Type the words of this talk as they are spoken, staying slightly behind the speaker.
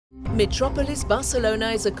Metròpolis Barcelona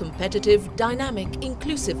is a competitive, dynamic,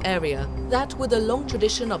 inclusive area that, with a long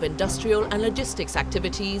tradition of industrial and logistics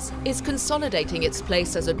activities, is consolidating its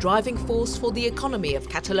place as a driving force for the economy of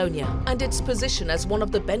Catalonia and its position as one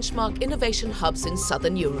of the benchmark innovation hubs in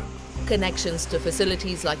southern Europe. Connections to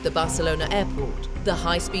facilities like the Barcelona airport, the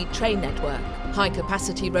high-speed train network,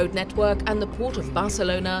 high-capacity road network and the Port of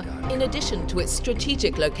Barcelona, in addition to its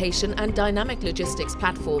strategic location and dynamic logistics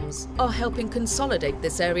platforms, are helping consolidate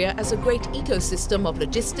this area as a great ecosystem of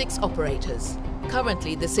logistics operators.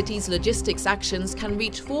 Currently, the city's logistics actions can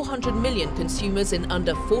reach 400 million consumers in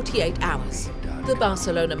under 48 hours. The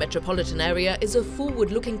Barcelona metropolitan area is a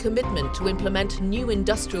forward-looking commitment to implement new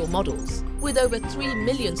industrial models, with over 3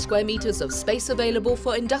 million square meters of space available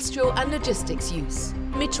for industrial and logistics use.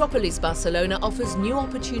 Metròpolis Barcelona offers new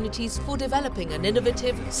opportunities for developing an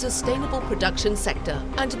innovative, sustainable production sector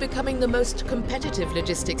and becoming the most competitive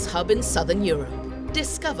logistics hub in southern Europe.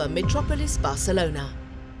 Discover Metròpolis Barcelona.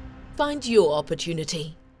 Find your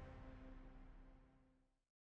opportunity.